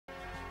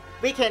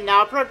We can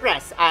now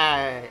progress.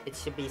 It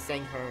should be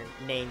saying her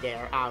name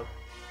there. I'll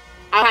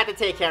have to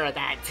take care of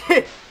that.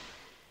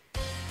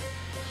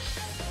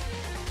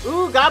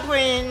 Ooh,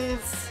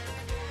 goblins!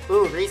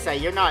 Ooh, Risa,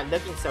 you're not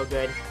looking so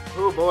good.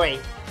 Ooh, boy.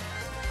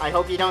 I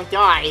hope you don't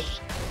die.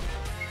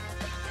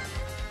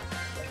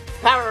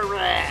 Power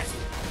rest!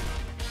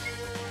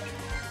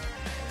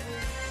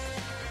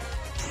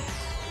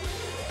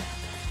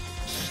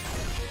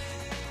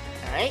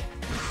 Alright.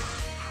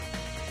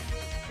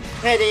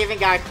 Hey, they even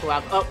got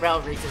club. Oh,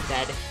 well, Risa's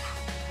dead.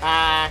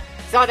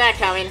 Saw that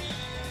coming.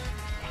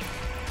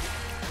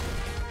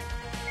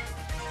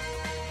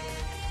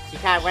 She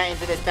kind of went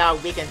into this battle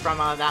weakened from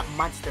that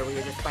monster we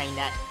were just playing,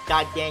 that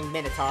goddamn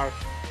Minotaur.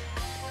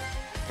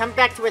 Come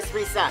back to us,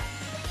 Risa.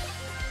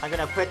 I'm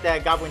gonna put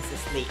the goblins to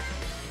sleep.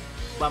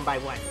 One by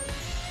one.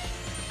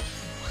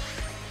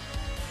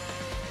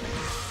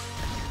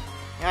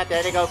 Yeah,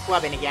 there they go,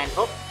 clubbing again.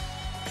 Oh.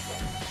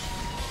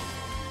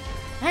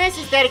 And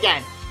she's dead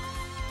again.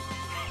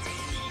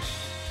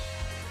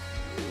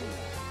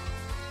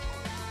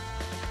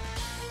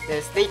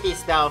 The sleepy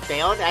spell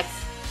failed.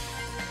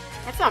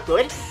 That's not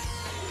good.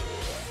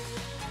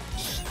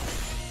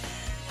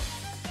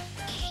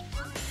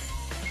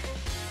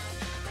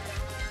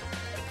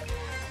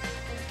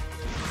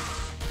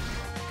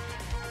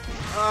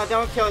 Oh,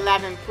 don't kill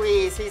Lavin,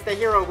 please. He's the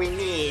hero we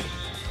need.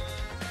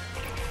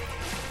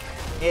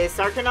 Is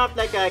Sarkannoth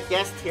like a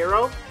guest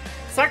hero?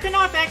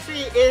 Sarkannoth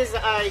actually is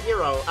a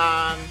hero.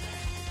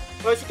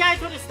 Well, she kind of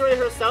told the story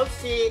herself.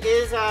 She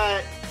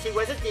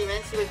was a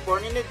demon. She was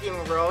born in the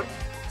demon world.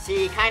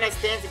 She kind of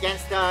stands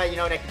against, you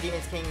know, the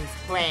Demon King's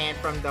plan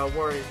from the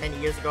wars many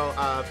years ago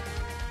of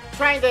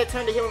trying to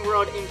turn the human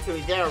world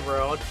into their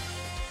world.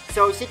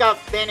 So she got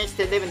banished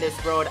to live in this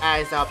world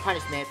as a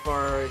punishment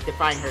for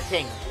defying her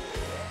king.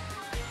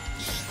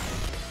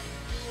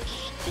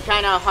 She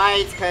kind of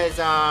hides because,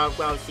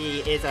 well,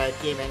 she is a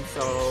demon,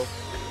 so,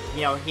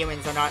 you know,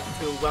 humans are not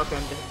too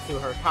welcomed to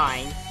her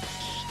kind.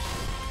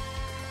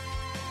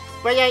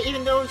 But yeah,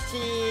 even though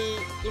she,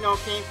 you know,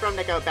 came from,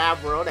 like, a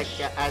bad world, like,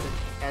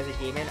 as a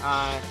demon,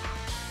 oh,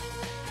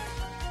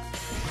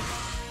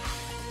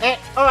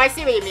 I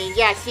see what you mean.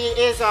 Yeah, she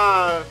is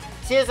a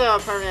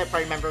permanent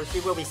party member. She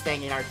will be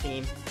staying in our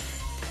team.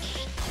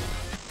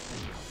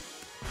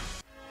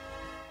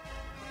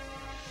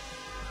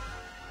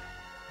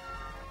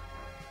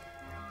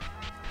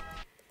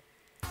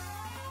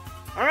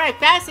 Alright,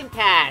 Fasten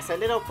Pass! A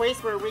little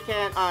place where we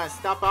can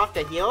stop off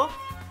to heal.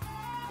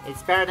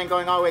 It's better than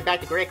going all the way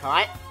back to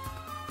Greycott.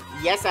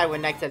 Yes, I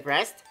would like to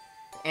rest.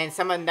 And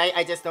some of the night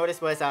I just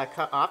noticed was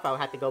cut off. I'll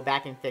have to go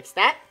back and fix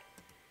that.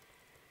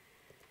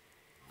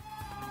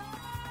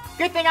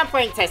 Good thing I'm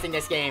playing testing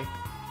this game.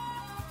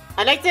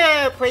 I like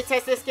to play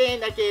test this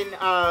game like in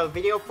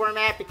video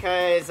format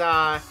because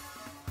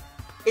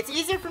it's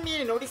easier for me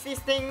to notice these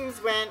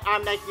things when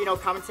I'm like, you know,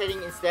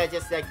 commentating instead of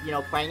just like, you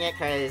know, playing it,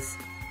 because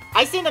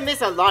I seem to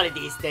miss a lot of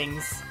these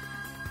things.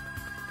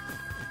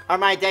 Are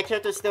my dead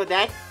characters still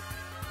dead?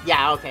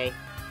 Yeah, okay.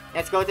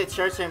 Let's go to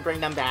church and bring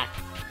them back.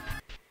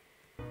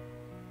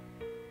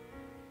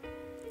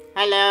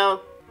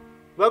 Hello.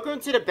 Welcome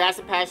to the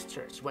Brasar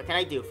Church. What can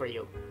I do for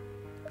you?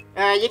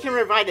 You can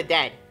revive the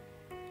dead.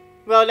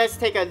 Well, let's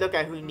take a look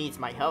at who needs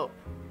my help.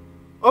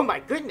 Oh my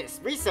goodness,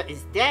 Risa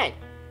is dead.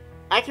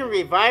 I can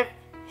revive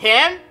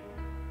him?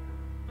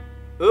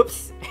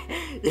 Oops.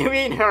 You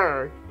mean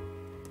her.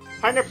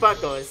 100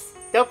 buckles.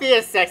 Don't be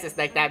a sexist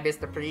like that,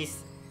 Mr. Priest.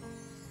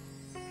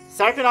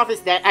 Sarkannoth is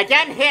dead.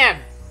 Again, him!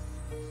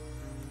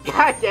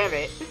 God damn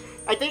it.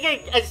 I think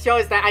it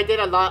shows that I did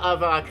a lot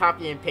of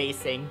copy and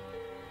pasting.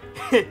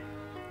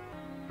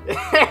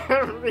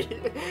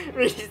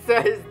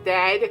 Risa is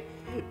dead.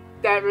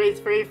 That was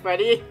pretty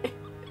funny.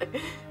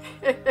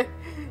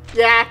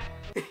 Yeah.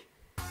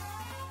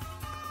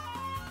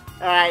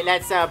 Alright,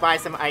 let's buy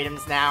some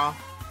items now.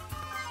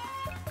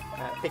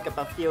 Pick up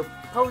a few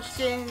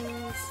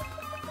potions.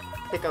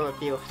 Pick up a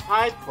few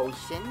high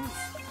potions.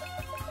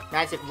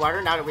 Magic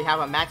water now that we have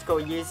a magical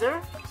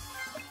user.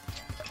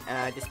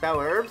 Dispel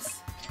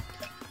herbs.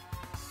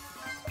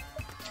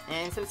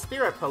 And some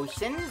spirit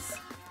potions.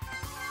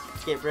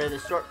 Get rid of the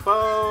short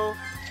bow.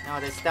 And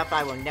all this stuff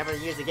I will never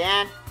use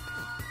again.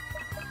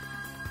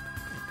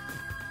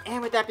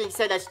 And with that being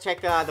said, let's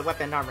check the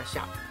weapon armor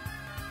shop.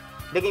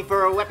 Looking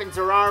for weapons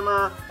or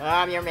armor?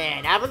 I'm your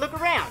man. Have a look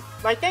around.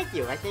 Why, thank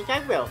you. I think I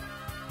will.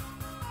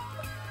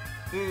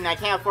 I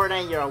can't afford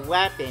any of your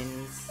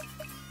weapons.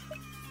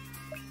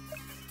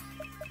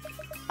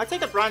 I'll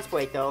take the bronze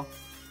plate, though.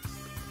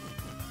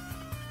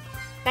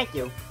 Thank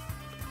you.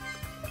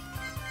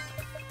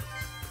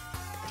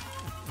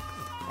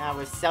 Now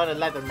we'll sell the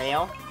leather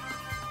mail.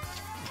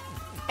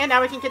 And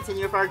now we can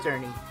continue with our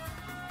journey.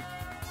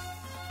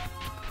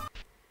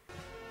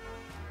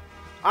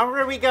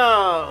 Onward we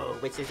go!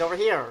 Which is over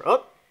here.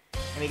 Oh!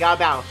 And we got a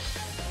battle.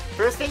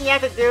 First thing you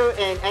have to do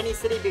in any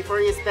city before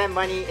you spend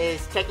money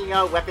is checking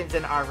out weapons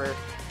and armor.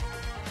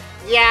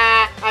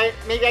 Yeah,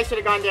 maybe I should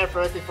have gone there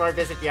first before I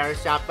visit the armor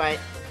shop, but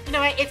you know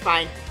what? It's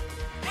fine.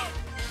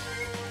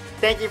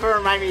 Thank you for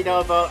reminding me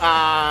though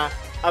about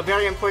a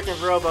very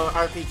important rule about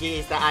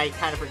RPGs that I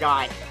kind of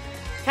forgot.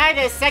 Kind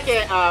of the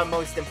second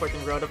most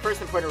important rule. The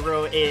first important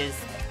rule is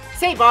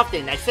save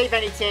often. I save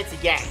any chance you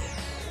get.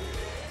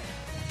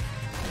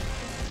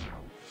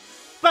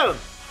 Boom!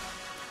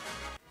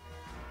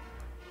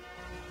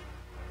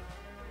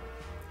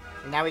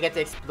 And now we get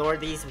to explore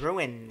these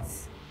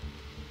ruins.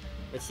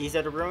 Which these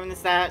are the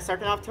ruins that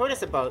Sarkannoth told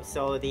us about.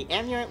 So the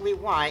amulet we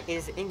want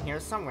is in here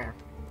somewhere.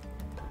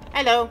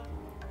 Hello!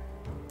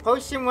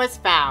 Potion was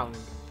found.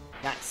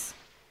 Nice.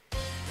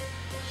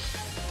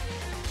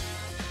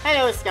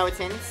 Hello,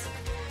 skeletons.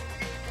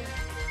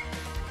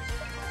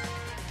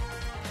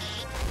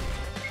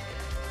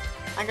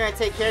 I'm gonna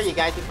take care of you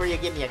guys before you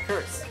give me a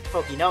curse.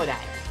 Hope you know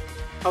that.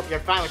 Hope you're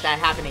fine with that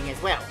happening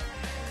as well.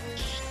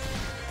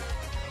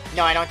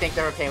 No, I don't think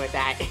they're okay with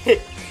that.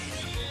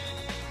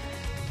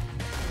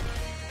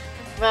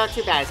 Well,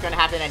 too bad. It's gonna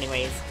happen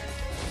anyways.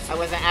 I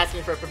wasn't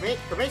asking for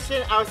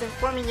permission. I was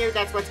informing you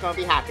that's what's gonna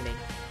be happening.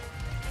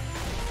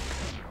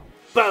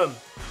 Boom!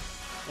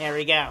 There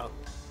we go.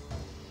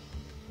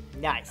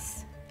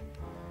 Nice.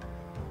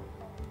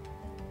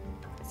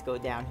 Let's go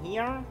down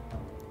here.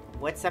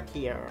 What's up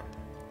here?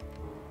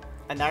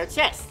 Another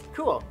chest.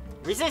 Cool.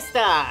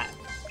 Resista!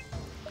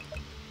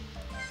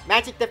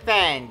 Magic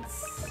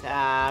defense.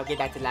 I'll get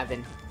that to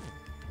 11.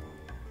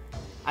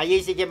 I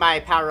usually give my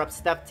power-up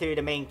stuff to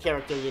the main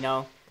character, you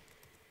know.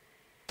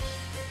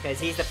 Because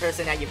he's the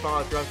person that you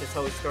follow throughout this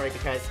whole story,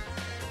 because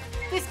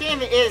this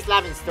game is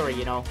Lavin's story,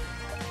 you know.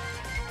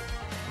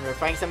 We're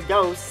fighting some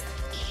ghosts.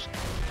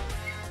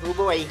 Oh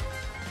boy.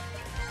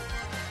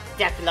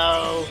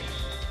 Deathlow.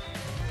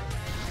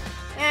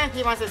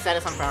 He wants to set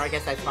us on fire, I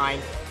guess that's fine.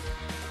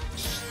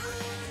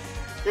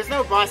 There's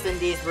no boss in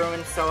these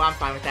ruins, so I'm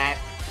fine with that.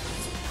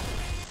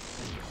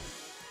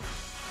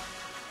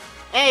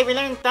 Hey, we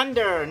learned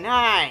Thunder!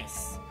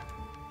 Nice!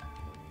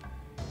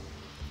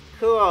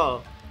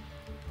 Cool.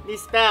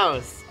 These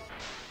spells.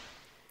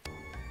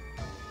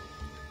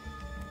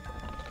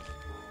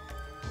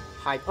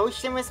 High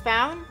potion was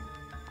found.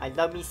 I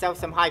love myself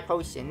some high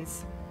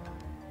potions.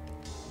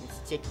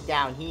 Let's check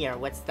down here.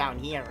 What's down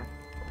here?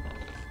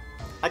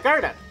 A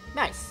Garda.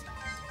 Nice.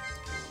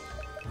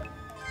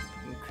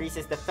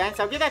 Increases defense.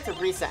 I'll give that to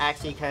Risa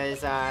actually,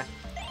 because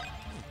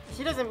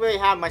she doesn't really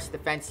have much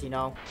defense, you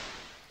know.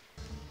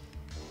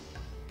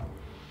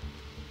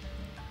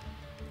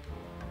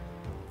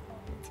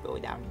 Let's go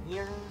down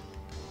here.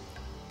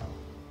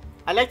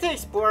 I like to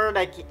explore,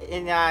 like,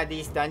 in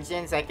these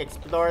dungeons, like,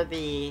 explore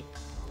the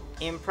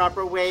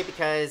improper way,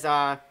 because,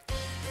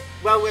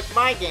 well, with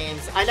my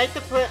games, I like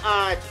to put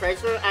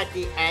treasure at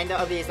the end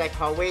of these, like,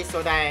 hallways,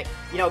 so that,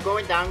 you know,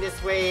 going down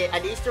this way,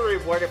 at least you're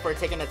rewarded for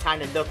taking the time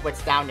to look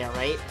what's down there,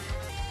 right?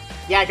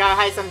 Yeah, I gotta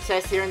hide some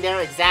chests here and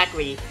there,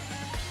 exactly.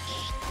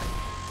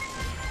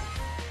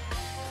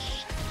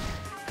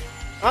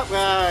 Oh,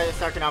 well,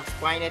 Sarkannoth's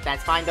blind it,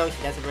 that's fine though,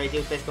 she doesn't really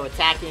do physical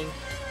attacking.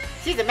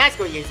 She's a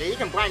magical user, you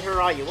can blind her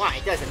all you want,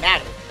 it doesn't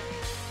matter.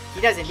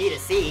 She doesn't need to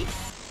see.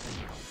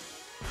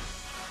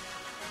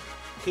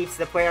 Keeps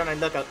the player on the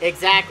lookout.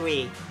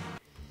 Exactly.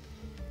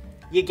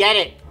 You get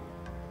it.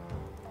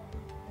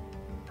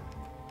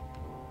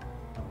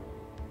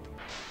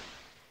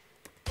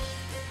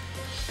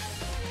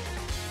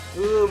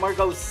 Ooh, more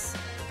ghosts.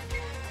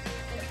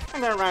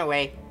 I'm gonna run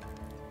away.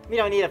 We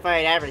don't need to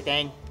fight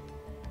everything.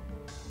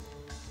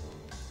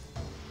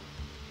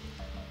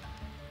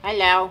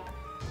 Hello.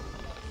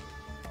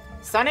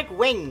 Sonic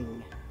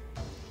Wing.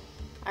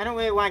 I don't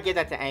really want to give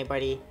that to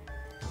anybody.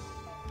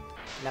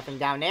 Nothing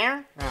down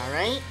there?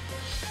 Alright.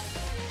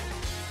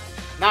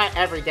 Not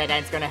every dead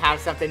end's gonna have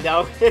something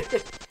though.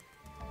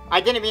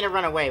 I didn't mean to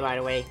run away, by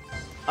the way.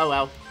 Oh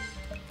well.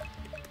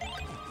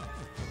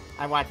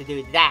 I want to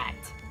do that.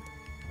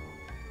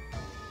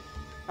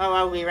 Oh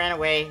well, we ran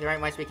away. There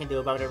ain't much we can do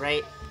about it,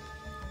 right?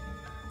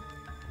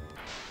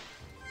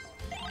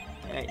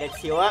 Alright, let's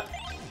heal up.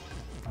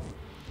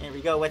 There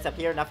we go. What's up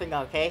here? Nothing?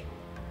 Okay.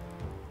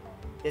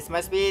 This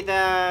must be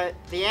the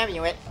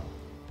amulet.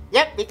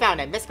 Yep, we found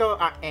it. Mystical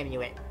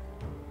Amulet.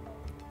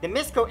 The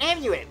Mystical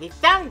Amulet! We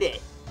found it!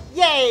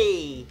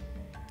 Yay!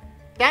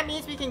 That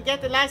means we can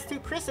get the last 2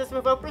 crystals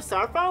without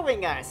Brasar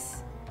following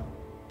us.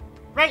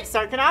 Right,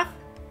 Sarkannoth?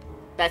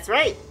 That's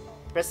right.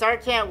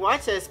 Brasar can't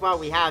watch us while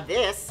we have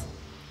this.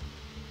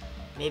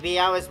 Maybe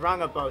I was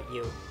wrong about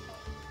you.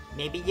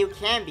 Maybe you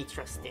can be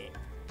trusted.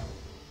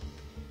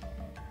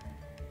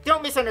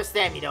 Don't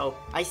misunderstand me though.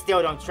 I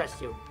still don't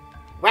trust you.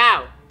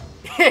 Wow!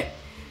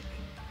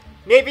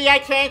 Maybe I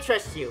can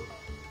trust you,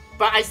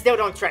 but I still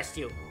don't trust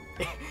you.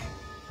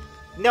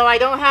 No, I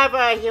don't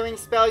have healing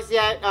spells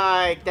yet.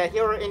 The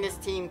hero in this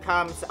team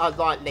comes a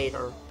lot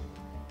later,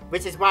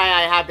 which is why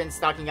I have been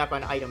stocking up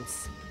on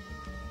items.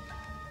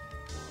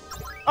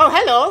 Oh,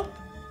 hello!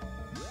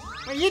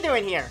 What are you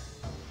doing here?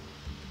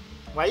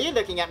 Why are you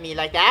looking at me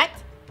like that?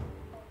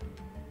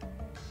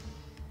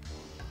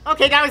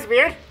 Okay, that was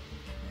weird.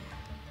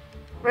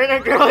 Where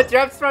the girl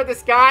jumps from the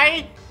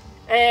sky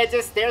and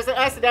just stares at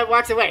us and then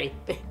walks away.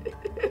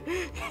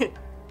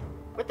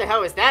 What the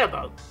hell is that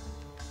about?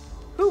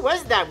 Who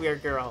was that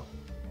weird girl?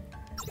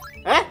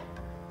 Huh?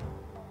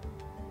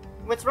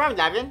 What's wrong,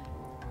 Levin?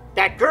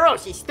 That girl,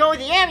 she stole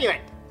the amulet!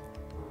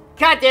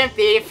 Goddamn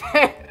thief!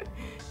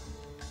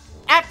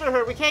 After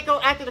her, we can't go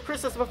after the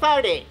crystals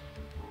without it.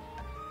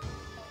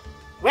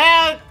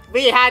 Well,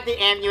 we had the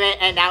amulet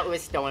and now it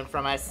was stolen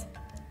from us.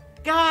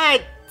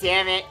 God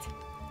damn it.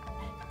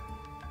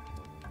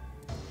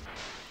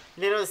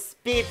 Little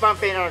speed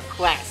bump in our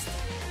quest.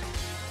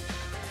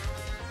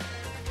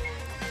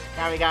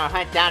 Now we gotta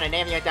hunt down an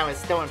amulet that was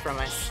stolen from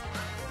us.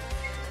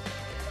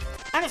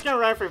 I'm just gonna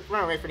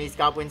run away from these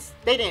goblins.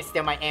 They didn't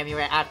steal my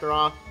amulet after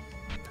all.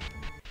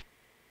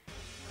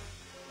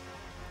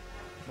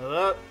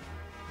 Oh.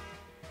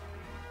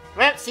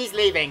 Well, she's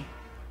leaving.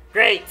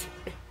 Great.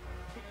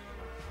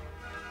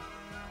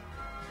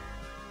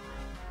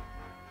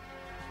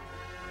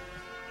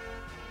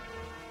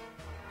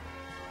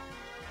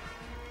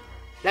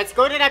 Let's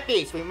go to that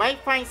beach. We might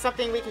find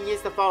something we can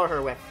use to follow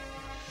her with.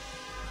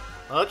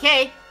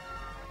 Okay.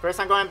 First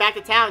I'm going back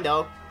to town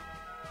though.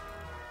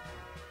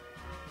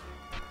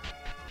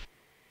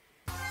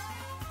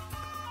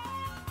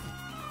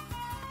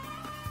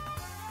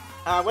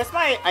 What's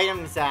my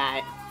items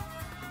at?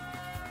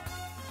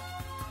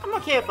 I'm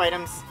okay with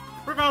items.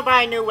 We're gonna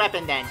buy a new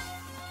weapon then.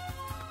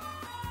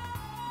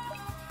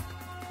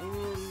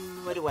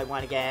 What do I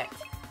want to get?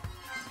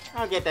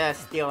 I'll get the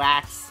steel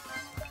axe.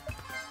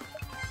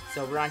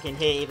 So Ron can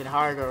hit even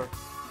harder.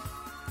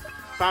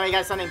 Finally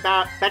got something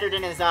better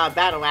than his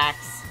battle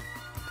axe.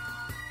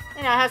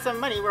 And I have some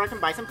money where I can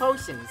buy some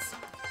potions.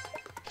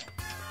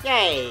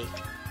 Yay!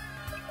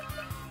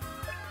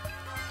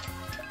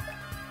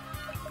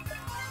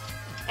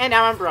 And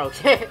now I'm broke.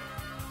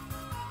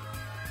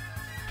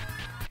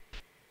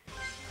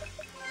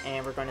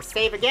 And we're gonna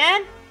save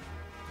again.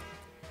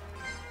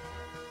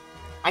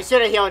 I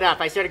should have healed up.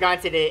 I should have gone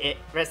to the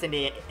rest in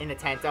the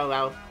tent. Oh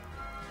well.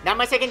 Not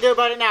much I can do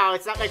about it now.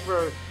 It's not like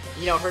we're,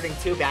 you know, hurting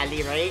too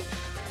badly, right?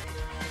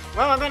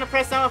 Well, I'm gonna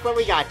press on with what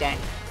we got then.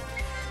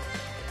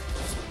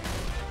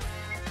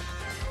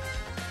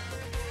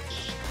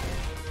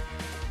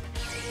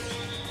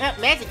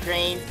 Magic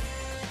Drain.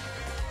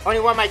 Only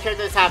one of my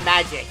characters have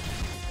magic.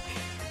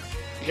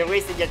 You're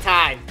wasting your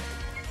time.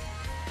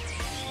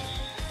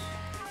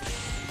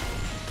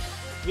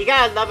 You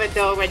gotta love it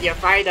though when you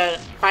find an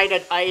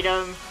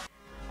item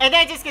and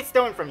then it just gets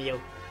stolen from you.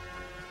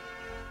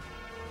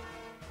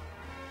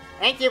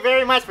 Thank you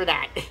very much for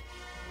that.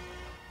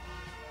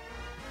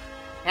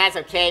 That's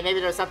okay, maybe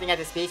there's something at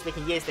this beach we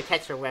can use to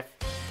catch her with.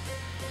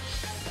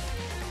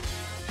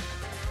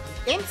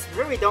 Imps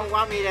really don't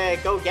want me to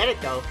go get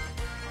it though.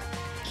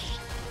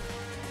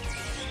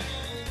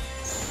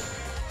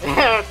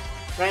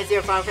 Reminds you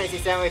of Final Fantasy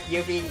 7 with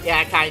Yuffie?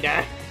 Yeah,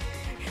 kinda.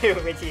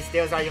 When she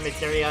steals all your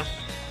materia.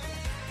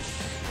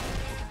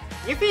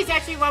 Yuffie is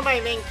actually one of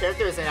my main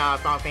characters in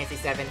Final Fantasy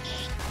 7.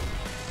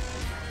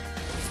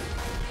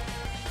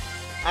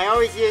 I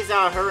always use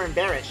her and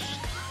Barret.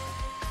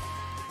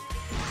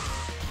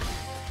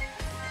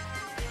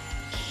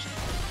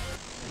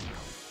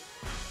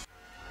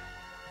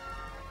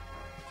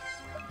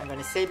 I'm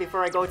gonna save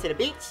before I go to the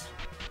beach.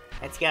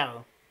 Let's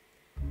go.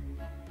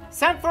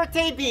 San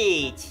Forte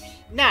Beach!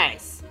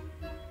 Nice!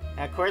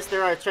 Of course,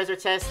 there are treasure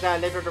chests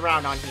littered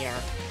around on here.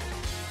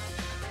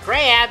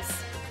 Crabs!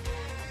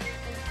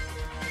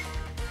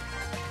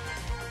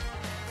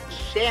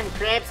 Damn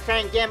crabs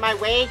trying to get in my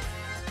way.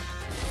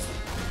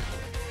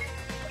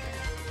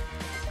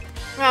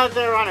 Well,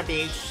 they're on a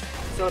beach.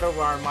 So they're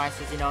water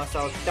monsters, you know,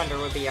 so thunder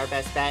would be our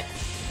best bet.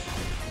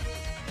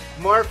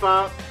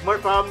 Morpha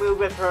move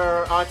with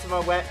her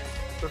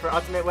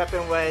ultimate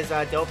weapon was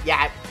dope.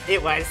 Yeah,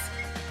 it was.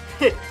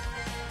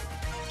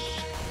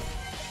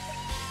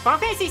 Final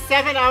Fantasy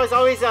 7, I was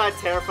always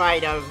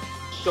terrified of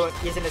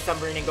using the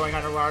submarine and going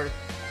underwater.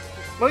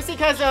 Mostly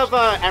because of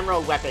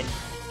Emerald weapon.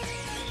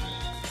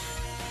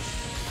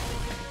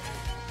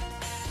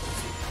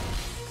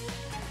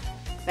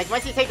 Like,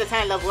 once you take the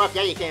time to level up,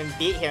 yeah, you can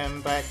beat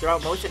him, but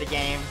throughout most of the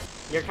game,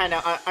 you're kind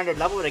of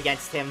under-leveled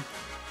against him.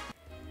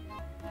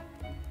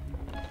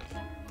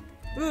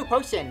 Ooh,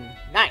 potion!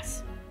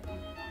 Nice!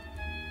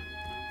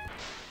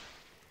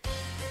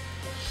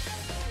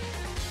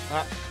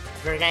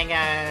 They're getting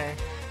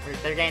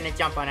a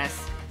jump on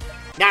us.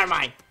 Never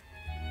mind!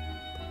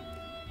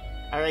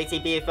 Our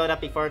ATB filled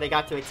up before they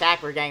got to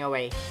attack, we're getting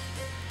away.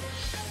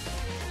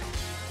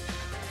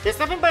 There's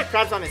nothing but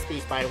crabs on this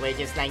beach, by the way,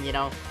 just letting you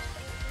know.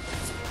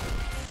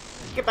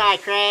 Goodbye,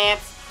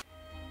 crabs!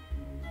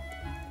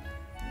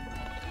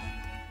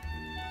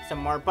 Some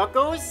more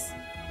buckles,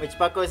 which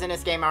buckles in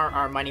this game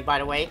are money, by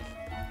the way.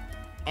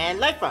 And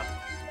life up.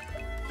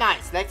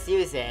 Nice, let's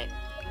use it.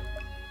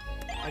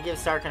 I'll give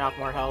Sarkannoth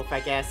more health, I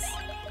guess.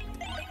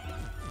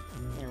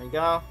 Here we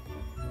go.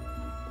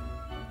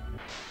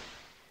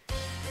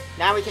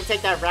 Now we can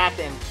take that raft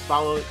and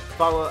follow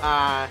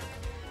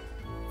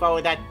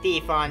that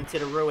thief on to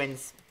the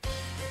ruins.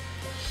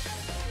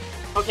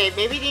 Okay,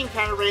 maybe the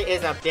encounter rate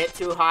is a bit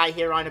too high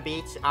here on the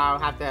beach. I'll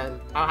have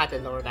to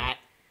lower that.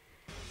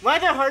 One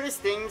of the hardest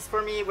things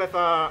for me with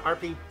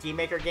RPG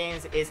Maker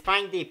games is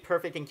find the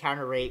perfect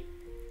encounter rate.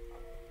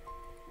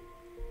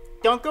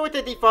 Don't go with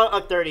the default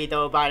of 30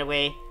 though, by the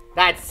way.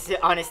 That's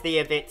honestly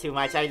a bit too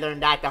much. I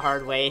learned that the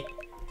hard way.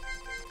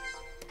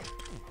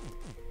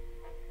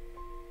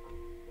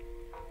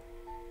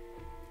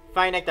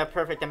 Finding the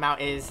perfect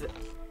amount is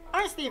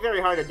honestly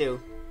very hard to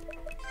do.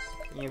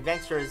 The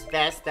adventurer's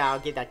vest, I'll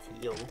give that to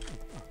you.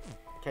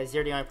 Because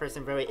you're the only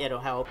person really it'll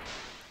help.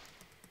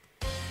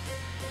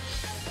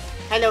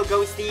 Hello,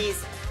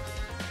 ghosties.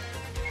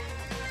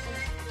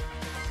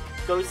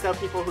 Ghosts of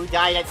people who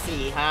died at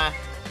sea, huh?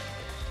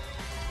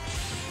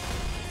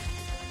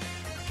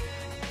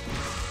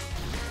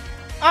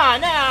 Oh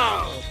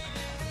no!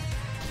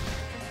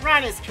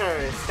 Ron is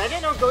cursed. I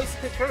didn't know ghosts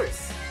could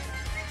curse.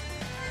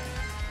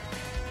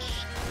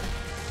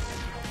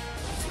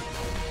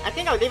 I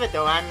think I'll leave it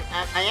though. I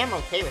am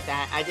okay with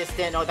that. I just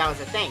didn't know that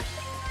was a thing.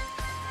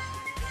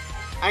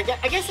 I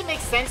guess it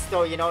makes sense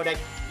though, you know, that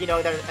they're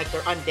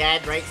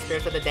undead, right?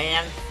 Spirits of the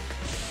damned.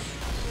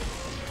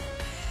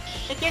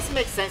 I guess it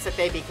makes sense that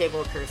they'd be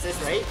capable of curses,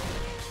 right?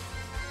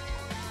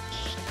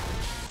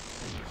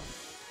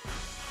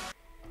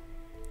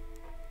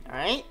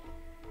 Alright.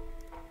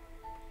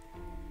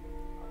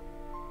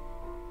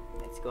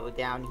 Let's go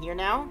down here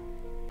now.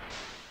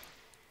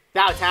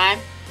 About time.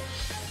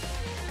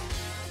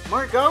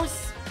 More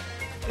ghosts?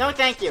 No,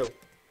 thank you.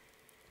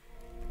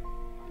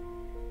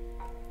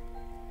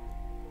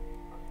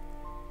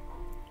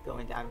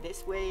 Going down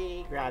this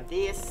way, grab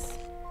this.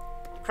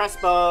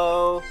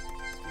 Crossbow.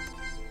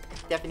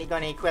 Definitely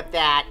gonna equip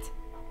that.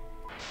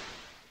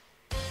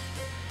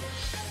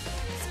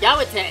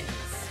 Skeletons!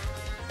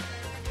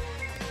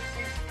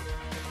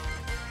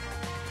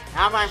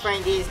 How am I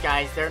fighting these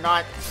guys? They're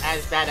not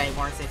as bad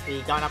anymore since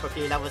we gone up a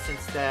few levels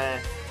since the...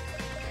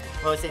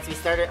 Well, since we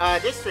started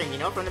this stream, you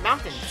know, from the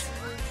mountains.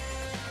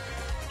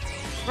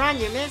 Ron,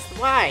 you missed?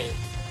 Why?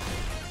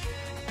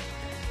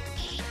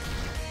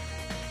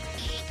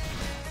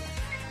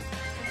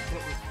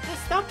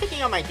 Just stop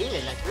picking on my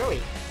demon, like, really.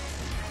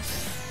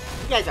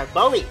 You guys are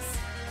bullies.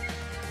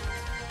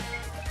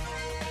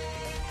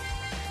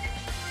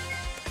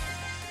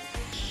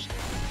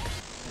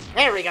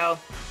 There we go.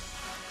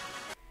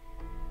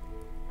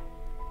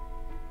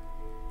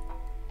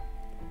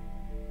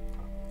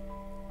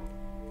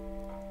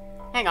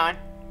 Hang on.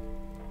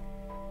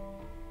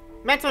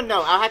 Mental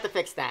note, I'll have to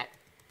fix that.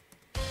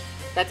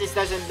 That just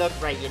doesn't look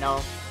right, you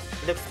know.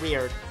 It looks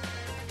weird.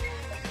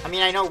 I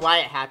mean, I know why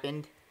it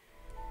happened.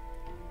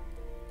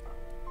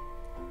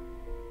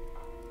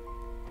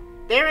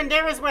 There and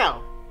there as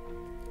well.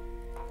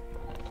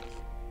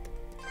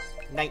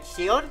 Knight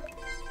shield.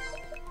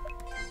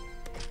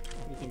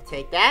 You can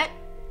take that.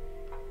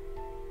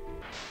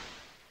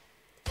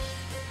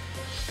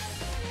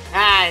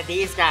 Ah,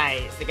 these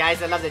guys. The guys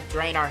that love to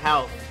drain our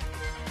health.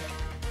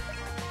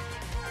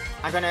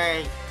 I'm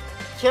gonna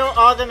kill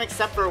all of them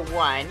except for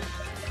one.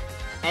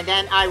 And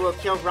then I will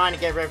kill Ron to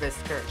get rid of his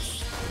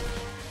curse.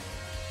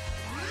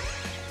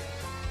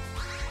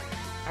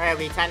 Alright,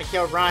 we time to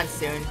kill Ron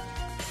soon.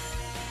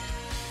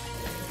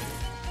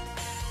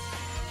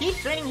 Keep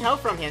draining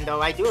health from him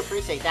though, I do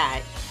appreciate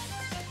that.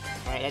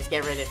 Alright, let's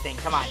get rid of this thing,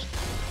 come on.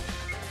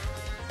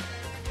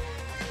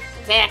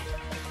 Attack!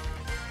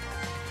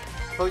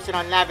 Potion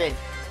on Levin.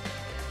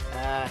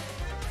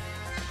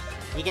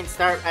 You can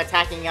start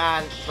attacking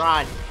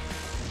Ron.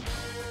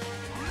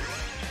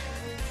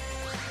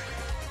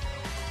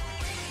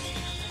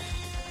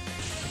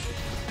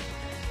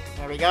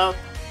 There we go.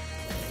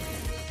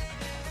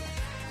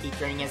 Keep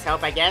draining his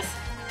health, I guess.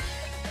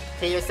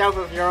 Hit yourself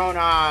with your own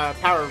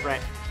power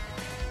breath.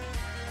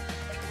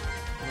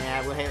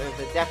 Yeah, we'll hit it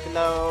with a death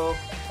blow.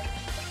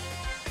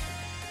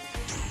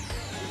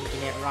 You can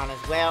hit Ron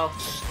as well.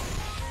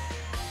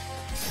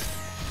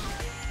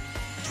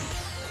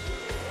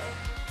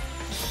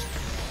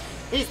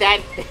 He's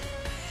dead.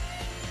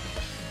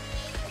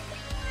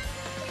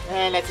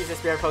 And let's use the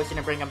spirit potion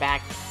to bring him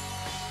back.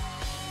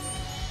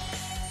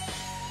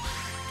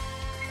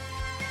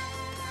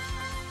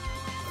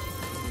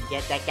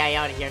 Get that guy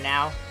out of here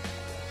now.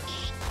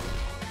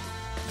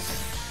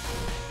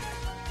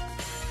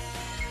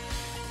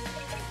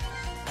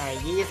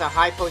 Alright, use a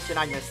high potion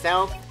on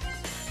yourself.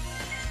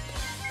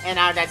 And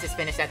now let's just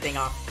finish that thing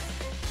off.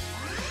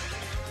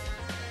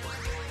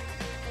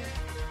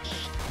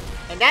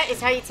 And that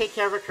is how you take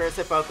care of a curse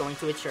without going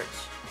to a church.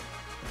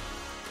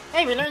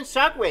 Hey, we learned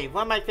Shockwave,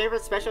 one of my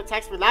favorite special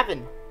attacks for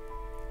Levin.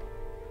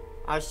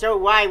 I'll show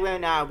why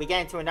when we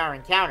get into another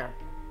encounter.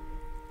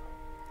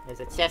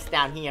 There's a chest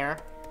down here,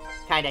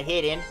 kinda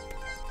hidden.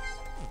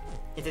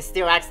 It's a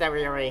steel axe that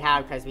we already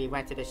have because we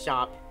went to the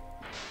shop.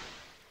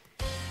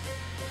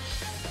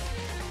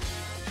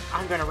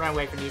 I'm gonna run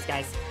away from these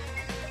guys.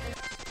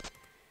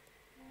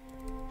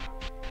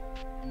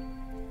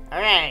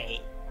 Alright.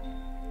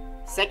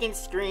 Second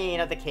screen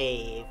of the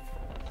cave.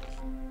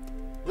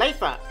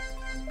 Life up!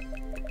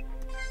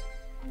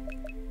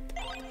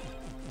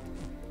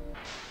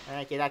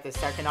 Alright, give that to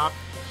Sarkannoth.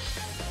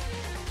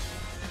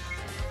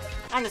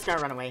 I'm just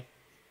gonna run away.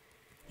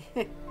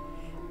 Don't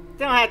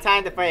have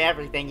time to fight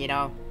everything, you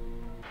know.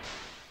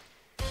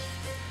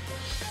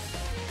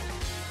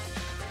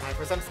 Time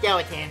for some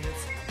skeletons.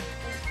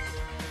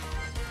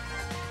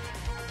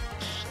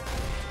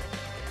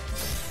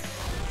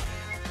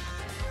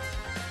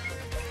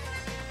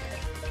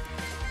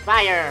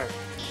 Fire!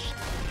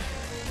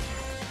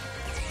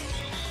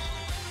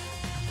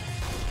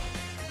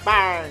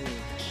 Burn!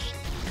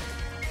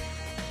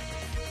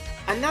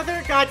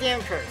 Another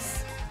goddamn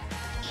curse.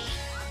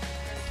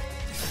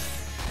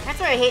 That's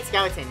why I hate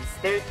skeletons.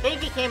 They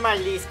became my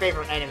least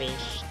favorite enemy.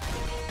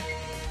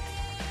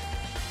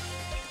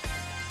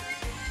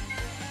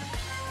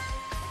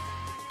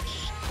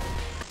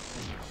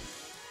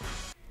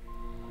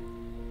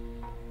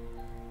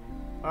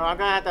 Well, I'm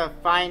gonna have to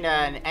find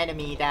an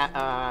enemy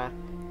that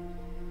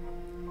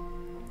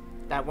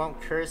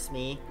won't curse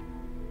me.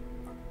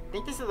 I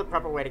think this is the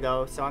proper way to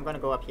go, so I'm gonna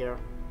go up here.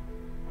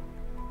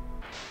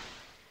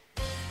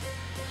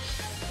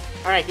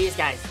 Alright, these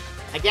guys.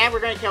 Again,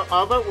 we're gonna kill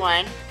all but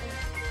one.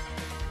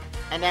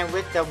 And then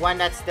with the one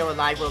that's still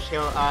alive, we'll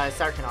kill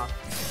Sarkannoth.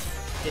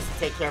 Just to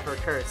take care of her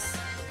curse.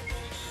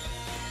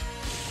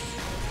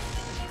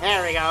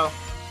 There we go.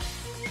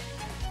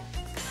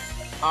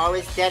 All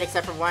is dead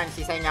except for one.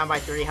 She's hanging on by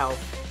 3 health.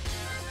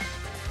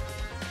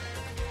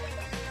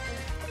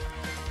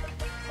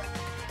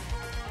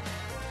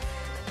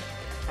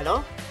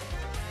 Hello?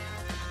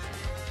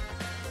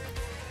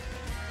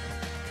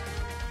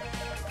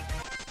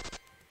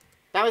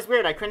 That was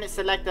weird. I couldn't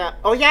select the...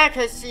 Oh yeah,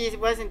 because she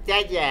wasn't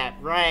dead yet.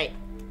 Right.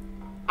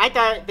 I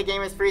thought the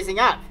game was freezing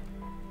up.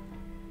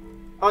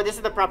 Oh, this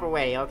is the proper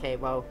way. Okay,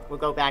 well, we'll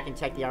go back and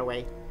check the other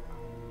way.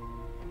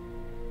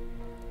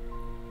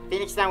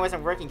 Phoenix Down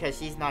wasn't working because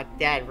she's not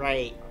dead,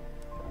 right?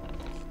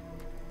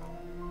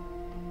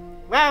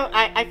 Well,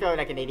 I feel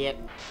like an idiot.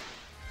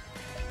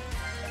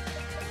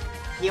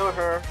 Heal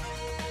her.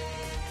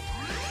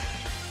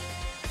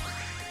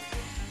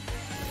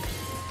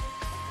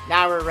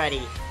 Now we're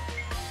ready.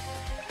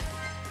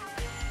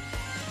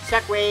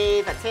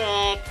 Shockwave,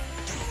 attack.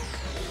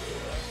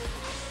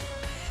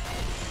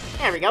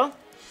 There we go.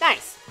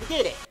 Nice, we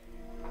did it.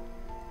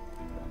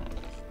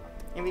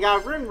 And we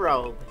got a rune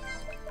robe.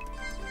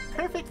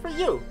 Perfect for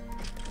you.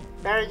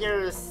 Better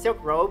your silk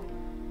robe.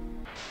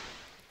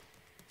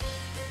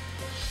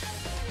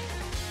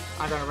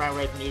 I'm gonna run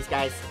away from these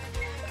guys.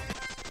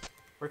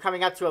 We're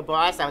coming up to a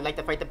boss. I would like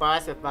to fight the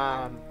boss with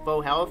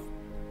full health.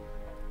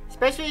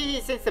 Especially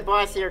since the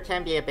boss here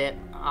can be a bit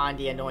on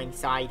the annoying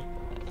side.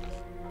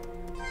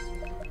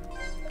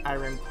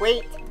 Iron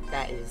plate.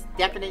 That is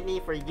definitely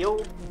for you.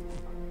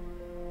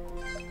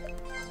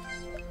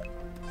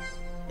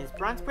 Is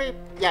bronze plate?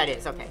 Yeah, it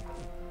is. Okay.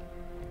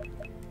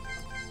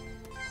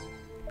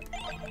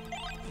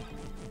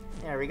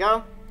 There we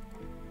go.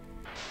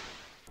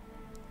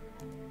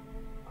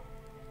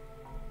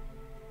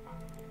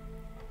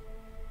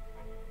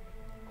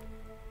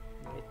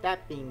 With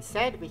that being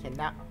said, we can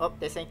now... Oh,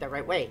 this ain't the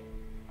right way.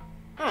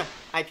 Huh,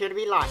 I appear to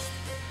be lost.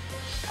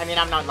 I mean,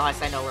 I'm not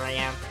lost, I know where I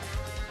am.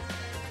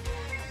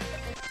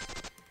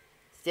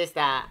 It's just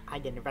that I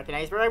didn't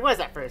recognize where I was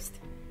at first.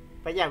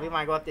 But yeah, we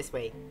want to go up this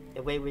way.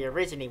 The way we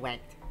originally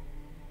went.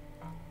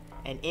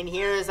 And in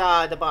here is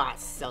the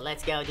boss, so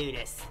let's go do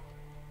this.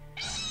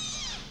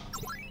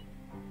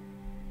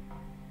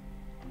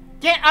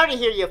 Get out of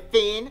here, you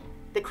fiend!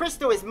 The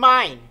crystal is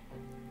mine!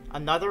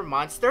 Another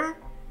monster?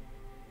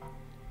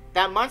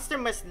 That monster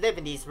must live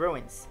in these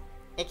ruins.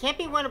 It can't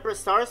be one of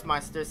Brasar's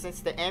monsters since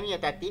the amulet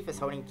that thief is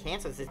holding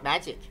cancels his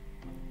magic.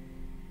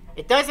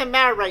 It doesn't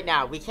matter right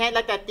now. We can't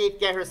let that thief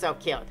get herself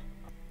killed.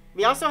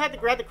 We also have to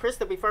grab the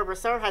crystal before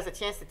Brasar has a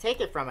chance to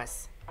take it from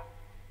us.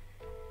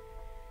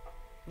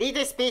 Leave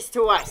this beast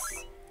to us.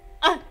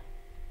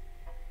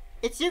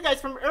 It's you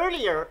guys from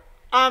earlier.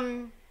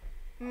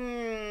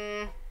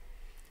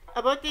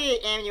 About the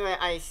amulet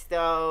I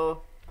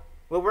stole...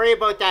 We'll worry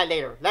about that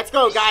later. Let's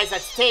go, guys.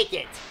 Let's take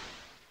it.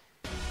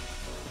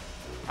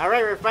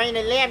 Alright, we're fighting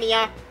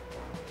Lamia.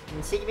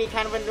 And she can be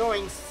kind of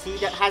annoying. She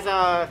has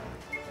a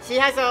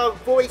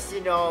voice,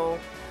 you know.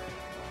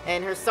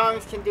 And her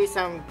songs can do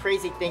some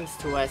crazy things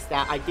to us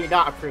that I do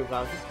not approve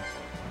of.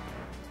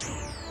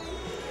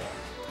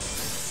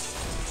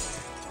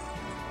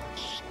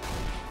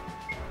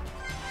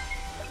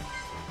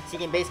 She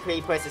can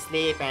basically put us to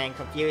sleep and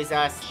confuse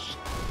us.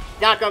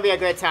 Not gonna be a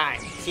good time.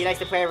 She likes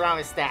to play around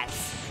with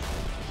stats.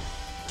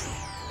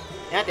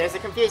 Yeah, there's a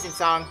confusion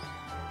song.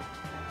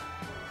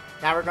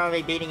 Now we're gonna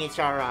be beating each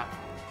other up.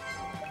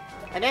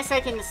 Unless I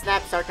can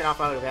snap Sarkannoth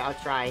out of it, I'll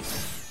try.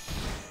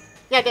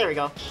 Yeah, there we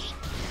go.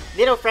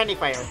 Little friendly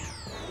fire.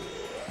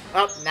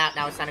 Oh,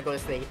 now it's time to go to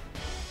sleep.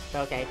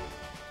 Okay.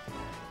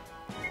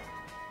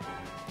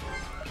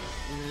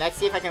 Let's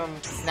see if I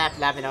can snap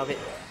Lavin out of it.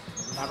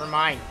 Never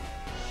mind.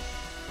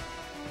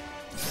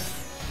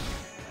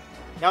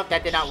 Nope,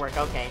 that did not work.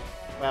 Okay.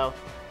 Well.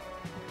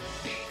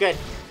 Good.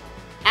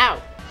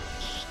 Ow!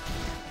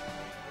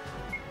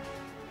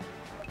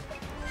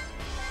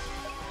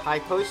 High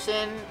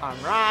potion on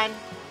Ron.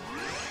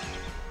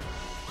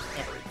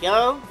 There we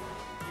go.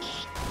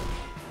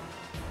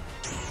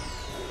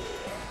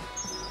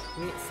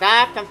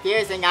 Stop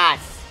confusing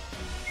us.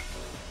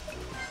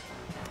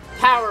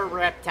 Power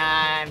rip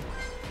time.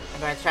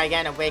 I'm gonna try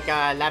again and wake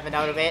Lavin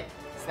out of it.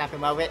 Snap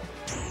him out of it.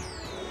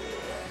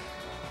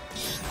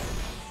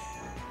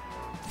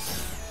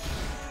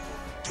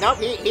 Nope,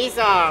 he's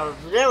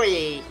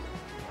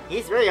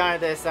really on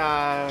this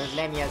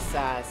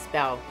Lemia's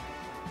spell.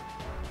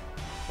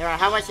 No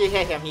matter how much you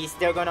hit him, he's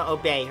still gonna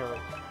obey her.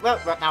 Well,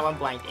 right now I'm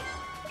blinded.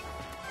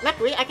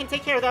 Luckily, I can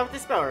take care of that with the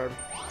spell herb.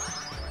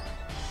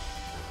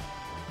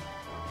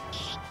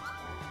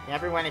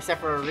 Everyone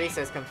except for Risa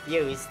is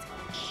confused.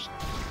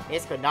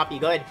 This could not be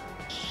good.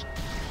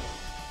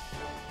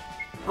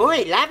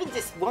 Boy, Lavin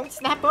just won't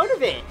snap out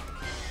of it.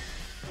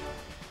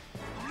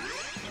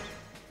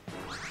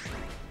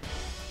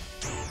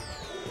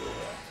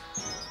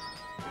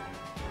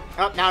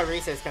 Oh, now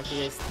Risa is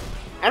confused.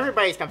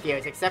 Everybody's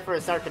confused except for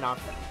Sarkannoth.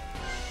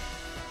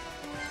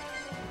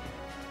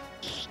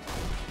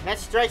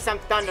 Let's strike some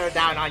thunder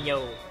down on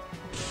you.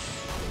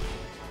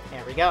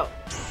 There we go.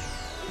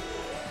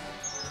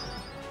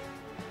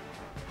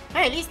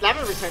 Hey, at least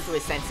Lavin returned to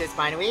his senses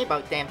finally,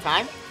 about damn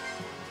time.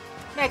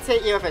 Let's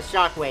hit you with a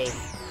shockwave.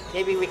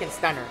 Maybe we can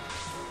stun her.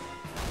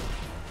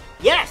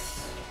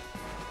 Yes!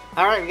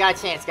 Alright, we got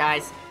a chance,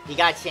 guys. We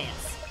got a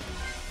chance.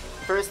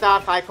 First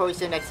off, high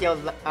potion, let's heal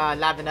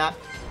Lavin up.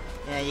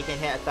 And you can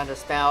hit a thunder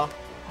spell.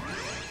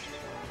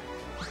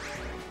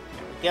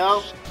 There we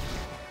go.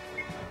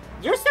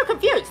 You're still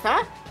confused,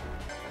 huh?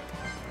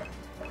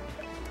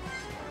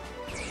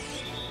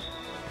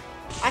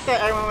 I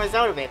thought everyone was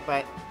out of it,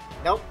 but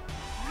nope.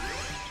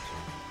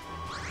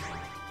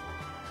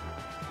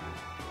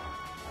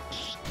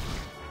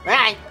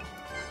 Right.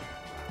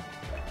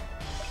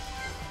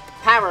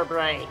 Power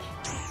break.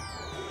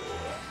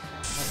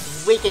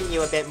 Let's weaken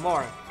you a bit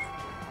more.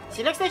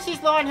 She looks like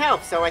she's low on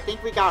health, so I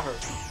think we got her.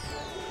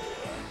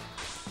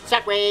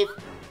 Shockwave.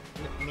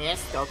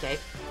 Missed. Okay.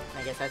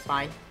 I guess that's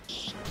fine.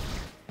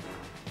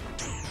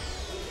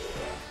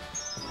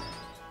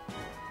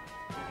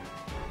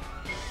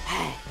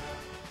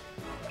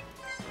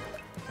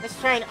 Let's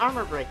try an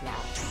armor break now.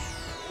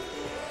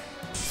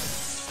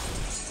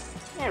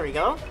 There we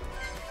go.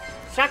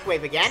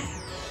 Shockwave again.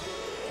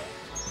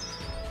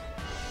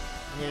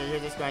 You're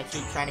just going to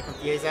keep trying to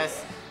confuse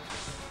us.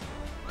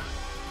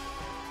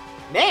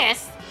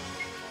 Miss?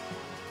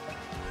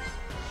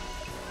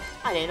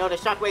 I didn't know the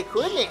shockwave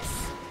could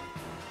miss.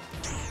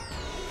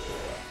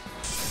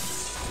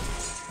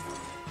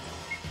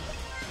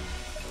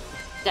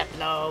 Step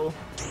low.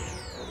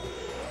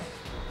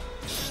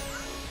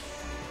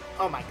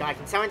 Oh my god,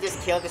 can someone just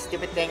kill this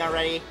stupid thing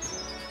already?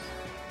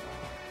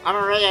 I'm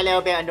already a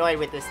little bit annoyed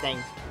with this thing.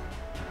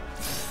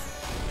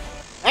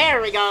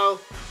 There we go!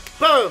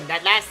 Boom!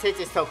 That last hit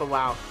just took a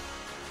while.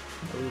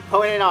 We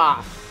pulled it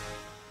off.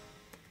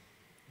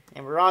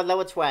 And we're on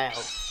level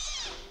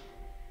 12.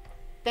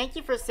 Thank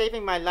you for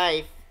saving my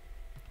life.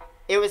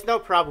 It was no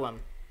problem.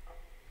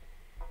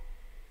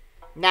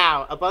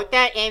 Now, about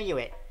that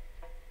amulet.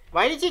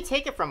 Why did you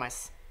take it from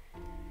us?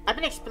 I've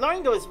been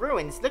exploring those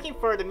ruins, looking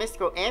for the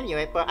mystical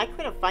amulet, but I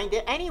couldn't find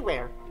it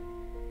anywhere.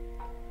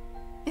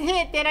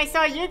 Then I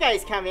saw you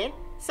guys come in,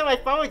 so I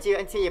followed you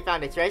until you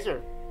found the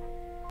treasure.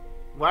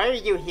 Why are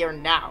you here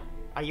now?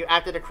 Are you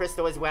after the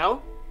crystal as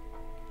well?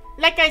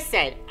 Like I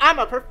said, I'm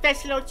a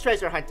professional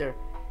treasure hunter.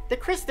 The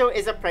crystal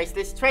is a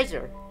priceless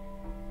treasure.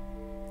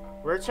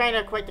 We're trying to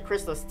acquire the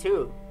crystals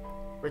too.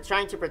 We're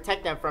trying to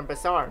protect them from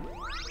Brasar.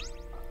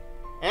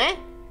 Eh?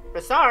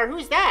 Brasar?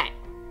 Who's that?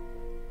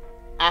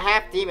 A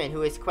half-demon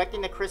who is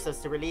collecting the crystals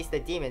to release the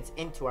demons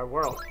into our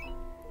world.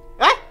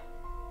 What?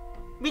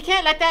 We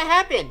can't let that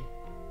happen!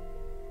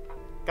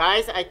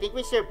 Guys, I think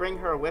we should bring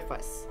her with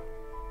us.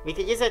 We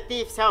could use a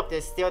thief's help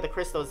to steal the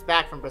crystals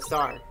back from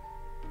Brasar.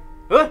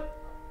 Huh?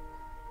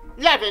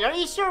 Lavin, are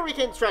you sure we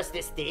can trust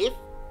this thief?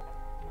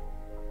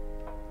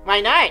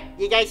 Why not?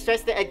 You guys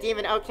trusted a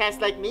demon outcast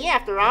like me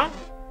after all?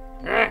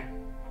 Ugh.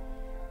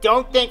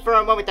 Don't think for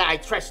a moment that I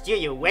trust you,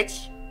 you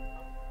witch!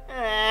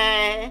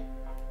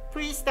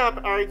 Please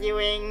stop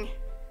arguing.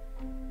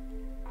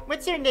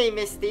 What's your name,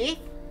 Miss Thief?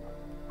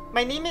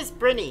 My name is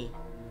Brinny.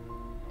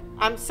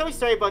 I'm so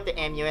sorry about the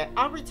amulet.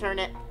 I'll return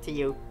it to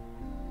you.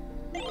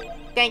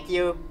 Thank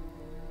you.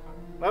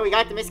 Well, we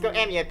got the mystical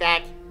amulet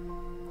back.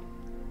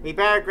 We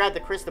better grab the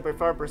crystal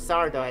before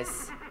Brasar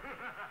does.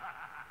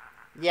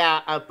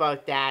 Yeah,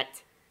 about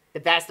that.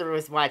 The bastard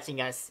was watching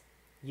us.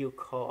 You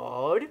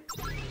called?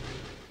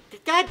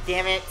 God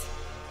damn it.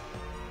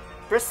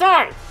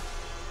 Brasar!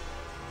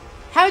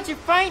 How'd you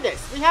find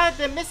us? We have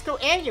the mystical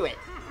amulet.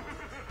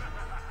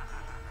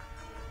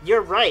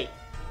 You're right.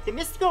 The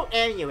mystical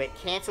amulet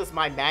cancels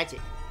my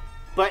magic,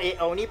 but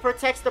it only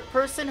protects the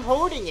person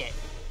holding it.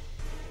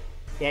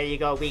 There you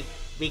go. We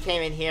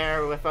came in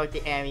here without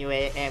the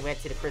amulet and went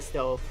to the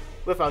crystal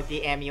without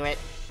the amulet.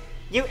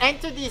 You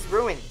entered these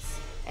ruins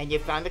and you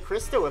found the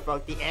crystal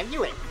without the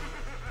amulet.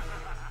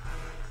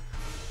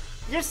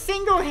 You're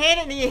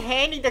single-handedly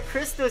handing the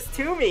crystals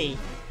to me.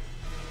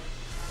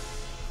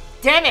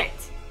 Damn it!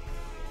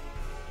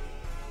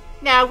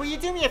 Now, will you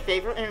do me a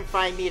favor and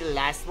find me the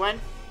last one?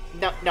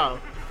 No,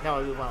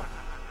 we won't.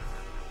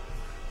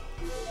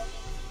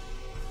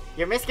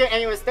 Your Mystical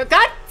Armlet was still—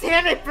 God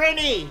damn it,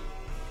 Brittany!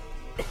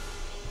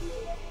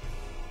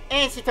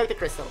 And she took the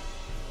crystal.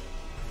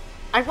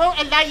 I won't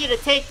allow you to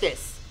take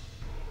this.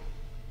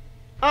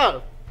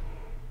 Oh.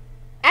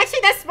 Actually,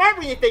 that's smart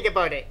when you think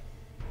about it.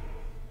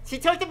 She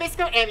took the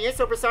Mystical Armlet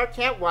so Brasar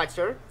can't watch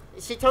her.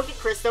 She took the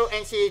crystal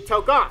and she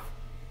took off.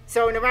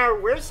 So no matter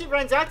where she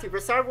runs out to,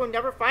 Brasar will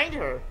never find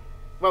her.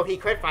 Well, he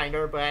could find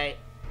her, but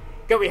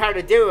gonna be hard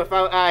to do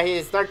without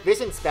his dark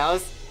vision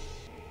spells.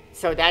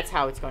 So that's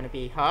how it's gonna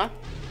be, huh?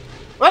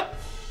 What?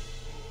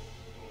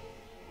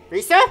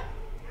 Risa?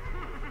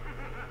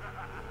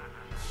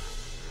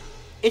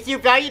 If you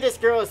value this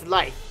girl's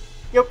life,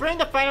 you'll bring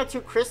the final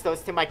 2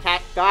 crystals to my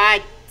cat.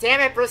 God damn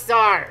it,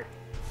 Brasar!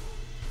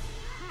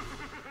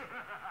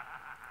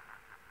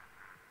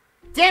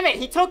 Damn it,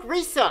 he took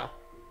Risa!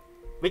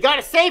 We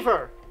gotta save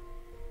her!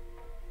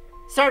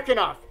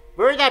 Sarkannoth,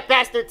 where did that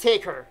bastard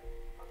take her?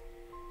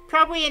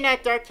 Probably in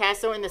that dark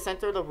castle in the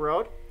center of the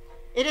world.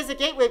 It is a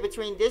gateway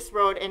between this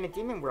world and the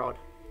demon world.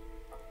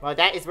 Well,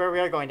 that is where we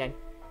are going then.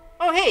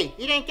 Oh hey,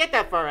 you didn't get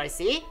that far, I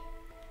see.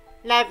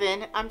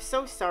 Lavin, I'm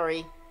so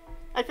sorry.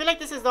 I feel like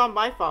this is all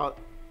my fault.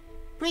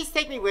 Please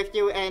take me with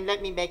you and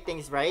let me make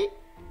things right.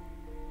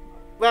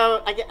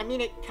 Well, I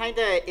mean, it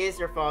kinda is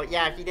your fault.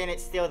 Yeah, if you didn't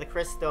steal the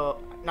crystal,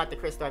 not the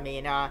crystal, I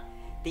mean,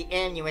 the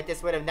amulet,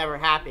 this would have never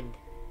happened.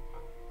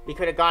 We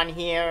could have gone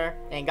here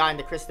and gotten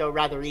the crystal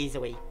rather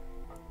easily.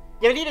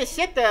 You'll need a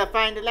ship to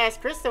find the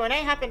last crystal, and I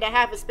happen to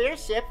have a spare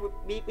ship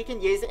we can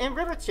use in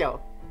River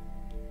Chill.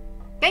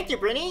 Thank you,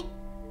 Brittany.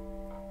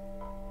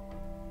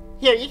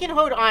 Here, you can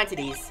hold on to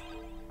these.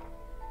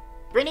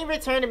 Brittany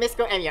returned the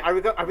Mystical Armlet.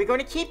 Are we going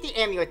to keep the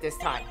amulet this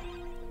time?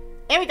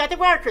 And we got the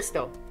water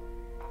crystal.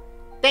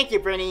 Thank you,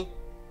 Brittany.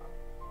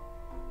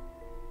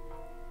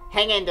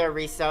 Hang in there,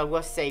 Risa.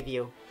 We'll save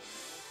you.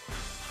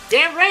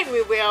 Damn right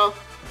we will.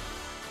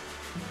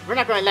 We're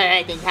not going to let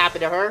anything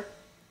happen to her.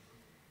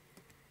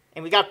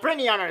 And we got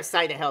Brittany on our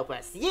side to help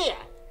us. Yeah!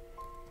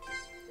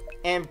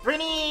 And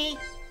Brittany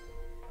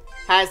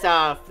has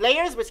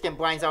flares, which can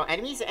blind all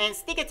enemies, and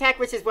sneak attack,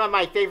 which is one of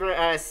my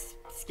favorite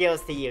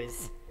skills to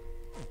use.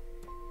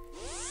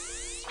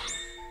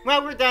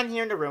 Well, we're done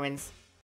here in the ruins.